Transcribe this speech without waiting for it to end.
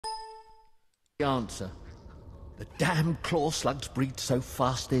the answer. The damn claw slugs breed so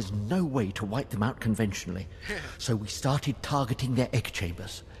fast there's no way to wipe them out conventionally. So we started targeting their egg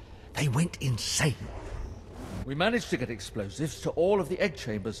chambers. They went insane. We managed to get explosives to all of the egg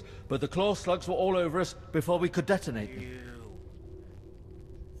chambers, but the claw slugs were all over us before we could detonate them.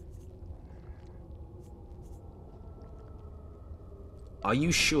 Are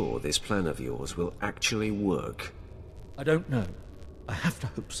you sure this plan of yours will actually work? I don't know. I have to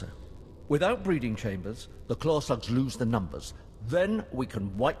hope so. Without breeding chambers, the claw slugs lose the numbers. Then we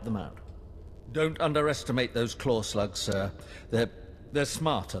can wipe them out. Don't underestimate those claw slugs, sir. They're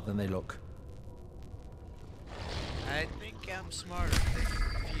smarter than they look. I think I'm smarter than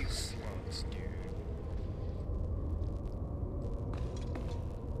a few slugs, dude.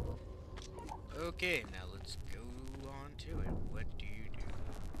 Okay, now let's go on to it. What do you do?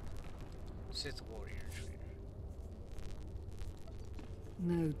 Sith warrior trainer.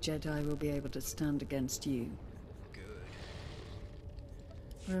 No Jedi will be able to stand against you. Good.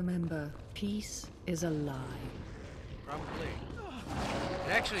 Remember, peace is a lie. Probably. It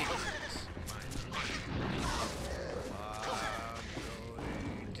actually is.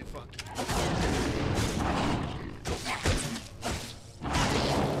 Going to fuck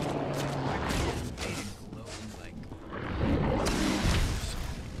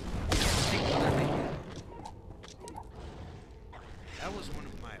That was one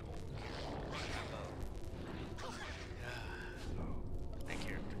of my old characters. That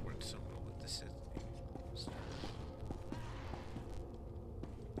character worked so well with the Sith.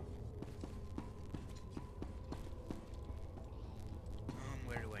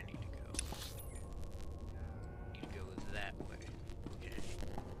 Where do I need to go? Need to go that way. Okay.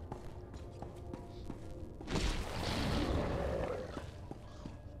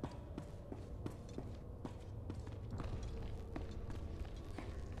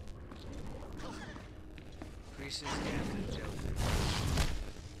 Increases damage of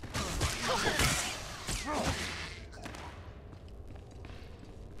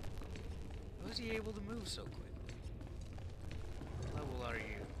How is he able to move so quickly? What level are you?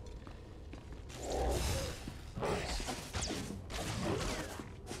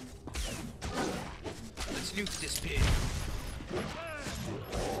 Let's nuke this pig.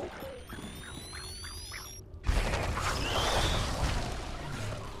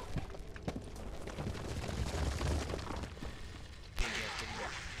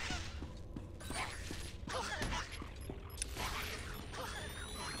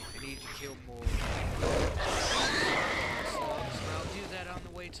 I need to kill more slugs, and I'll do that on the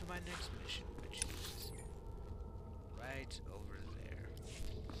way to my next mission, which is right over there.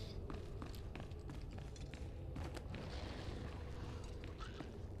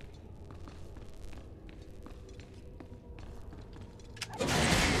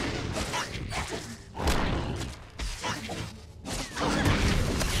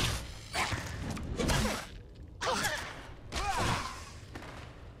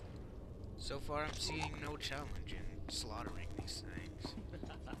 So far, I'm seeing no challenge in slaughtering these things.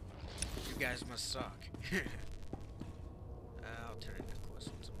 You guys must suck. I'll turn into quest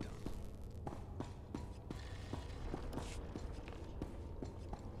once I'm done.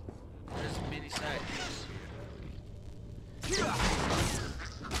 There's many side quests here.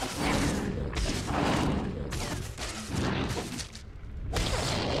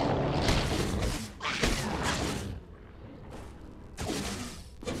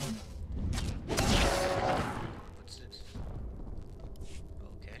 What's this?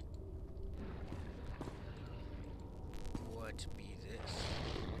 Okay. What be this?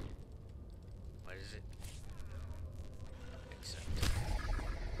 What is it? Accept.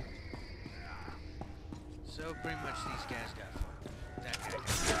 So pretty much these guys got fucked. That guy got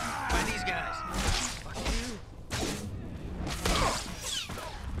fucked. By these guys! Fuck you!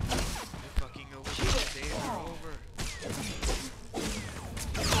 You're fucking over here. They are over.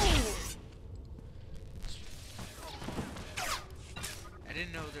 I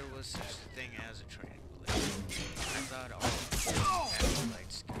didn't know there was such a thing as a training blade. I thought all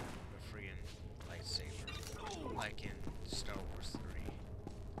acolytes got a freaking lightsaber, like in Star Wars 3.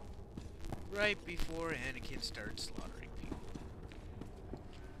 Right before Anakin started slaughtering people.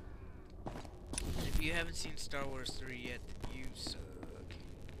 If you haven't seen Star Wars 3 yet, then you suck.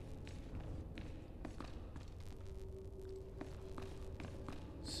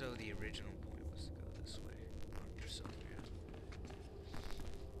 So the original point was to go this way.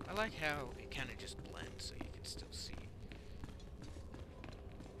 I like how it kind of just blends so you can still see.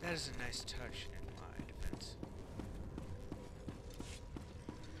 That is a nice touch in my defense.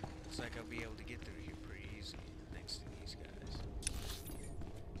 Looks like I'll be able to get through here pretty easy, thanks to these guys.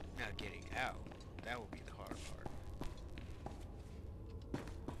 Now getting out. That will be the hard part.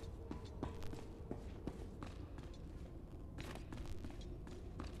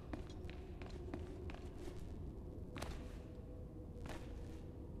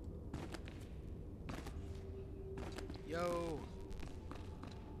 Yo!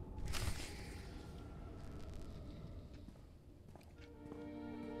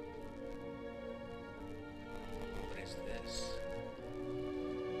 What is this?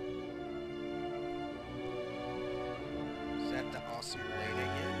 Is that the awesome blade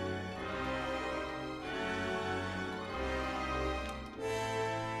again?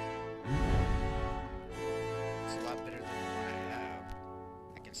 It's a lot better than the one I have.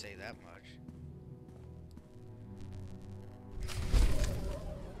 I can say that much.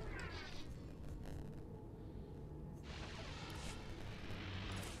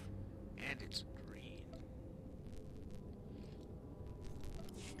 And it's green.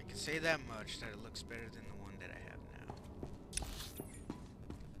 I can say that much, that it looks better than the one that I have now.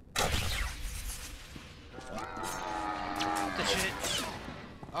 What the shit?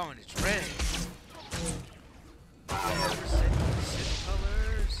 Oh, and it's red. Sith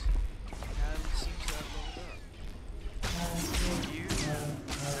colors. Now it seems to have rolled up. You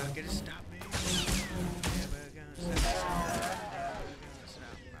not gonna stop me. Never gonna stop me.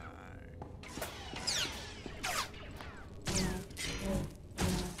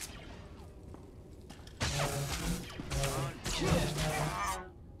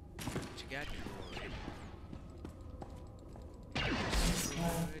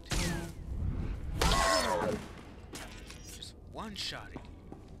 Just one-shotted you.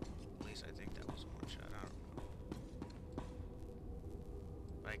 At least I think that was one shot. I don't know.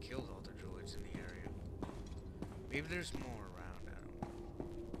 But I killed all the droids in the area. Maybe there's more around. I don't know.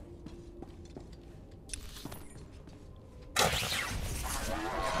 I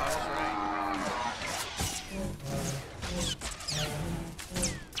was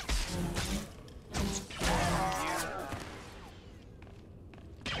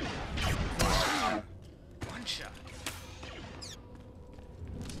right. One shot.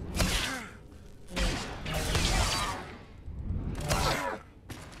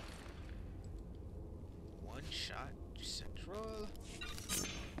 One shot central.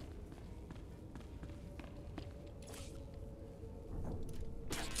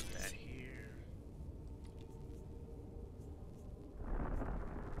 Let's put that here.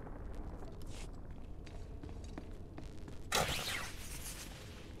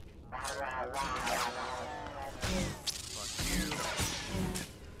 Fuck you.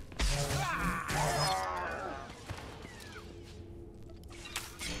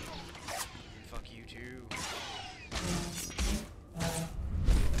 Fuck you too.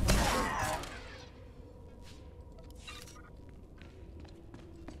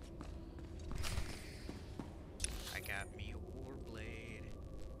 I got me a war blade.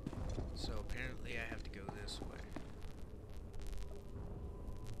 So apparently I have to go this way.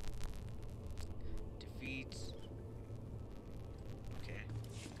 Defeats. Okay.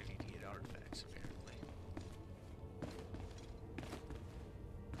 I need to get artifacts apparently.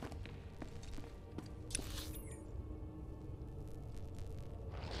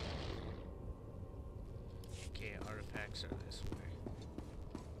 Okay, artifacts are this way.